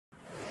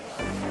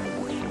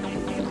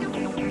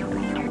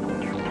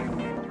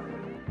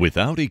With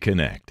Audi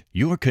Connect,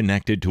 you're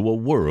connected to a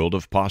world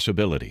of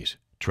possibilities.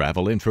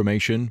 Travel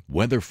information,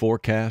 weather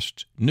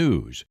forecasts,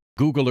 news,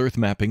 Google Earth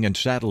mapping and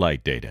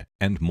satellite data,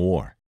 and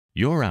more.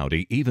 Your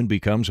Audi even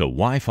becomes a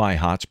Wi-Fi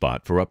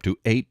hotspot for up to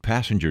 8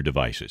 passenger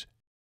devices.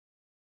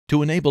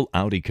 To enable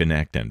Audi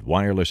Connect and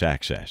wireless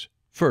access,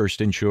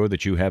 first ensure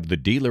that you have the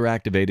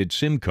dealer-activated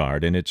SIM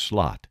card in its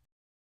slot.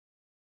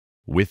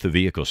 With the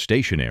vehicle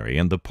stationary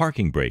and the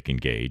parking brake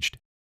engaged,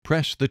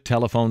 press the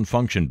telephone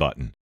function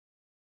button.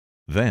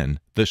 Then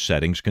the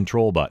settings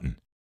control button.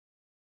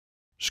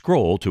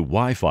 Scroll to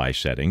Wi-Fi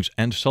settings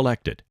and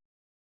select it.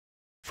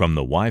 From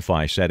the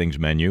Wi-Fi settings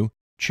menu,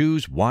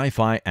 choose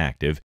Wi-Fi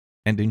active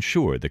and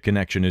ensure the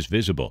connection is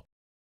visible.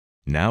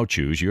 Now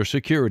choose your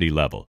security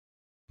level.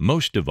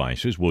 Most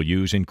devices will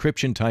use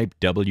encryption type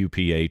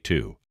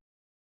WPA2.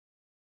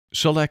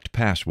 Select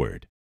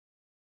password.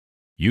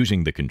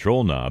 Using the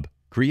control knob,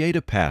 create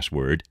a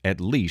password at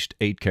least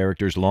 8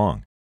 characters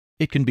long.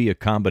 It can be a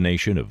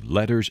combination of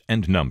letters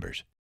and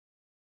numbers.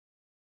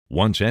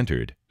 Once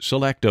entered,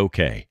 select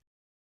OK.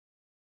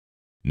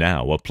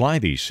 Now apply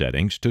these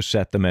settings to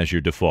set them as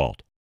your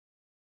default.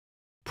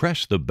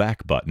 Press the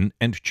back button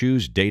and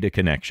choose Data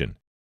Connection.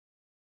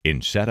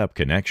 In Setup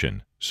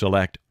Connection,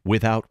 select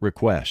Without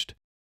Request.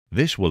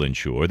 This will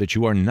ensure that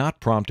you are not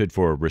prompted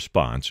for a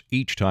response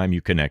each time you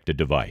connect a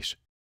device.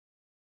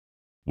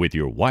 With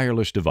your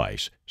wireless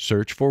device,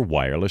 search for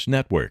wireless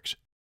networks.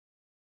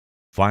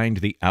 Find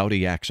the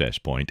Audi access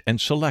point and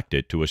select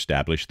it to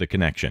establish the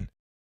connection.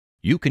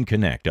 You can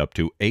connect up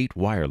to 8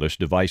 wireless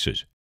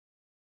devices.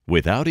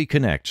 With Audi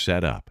Connect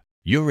set up,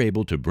 you're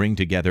able to bring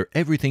together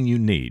everything you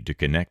need to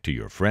connect to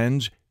your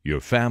friends, your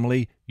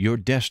family, your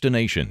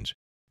destinations,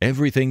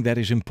 everything that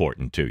is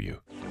important to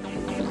you.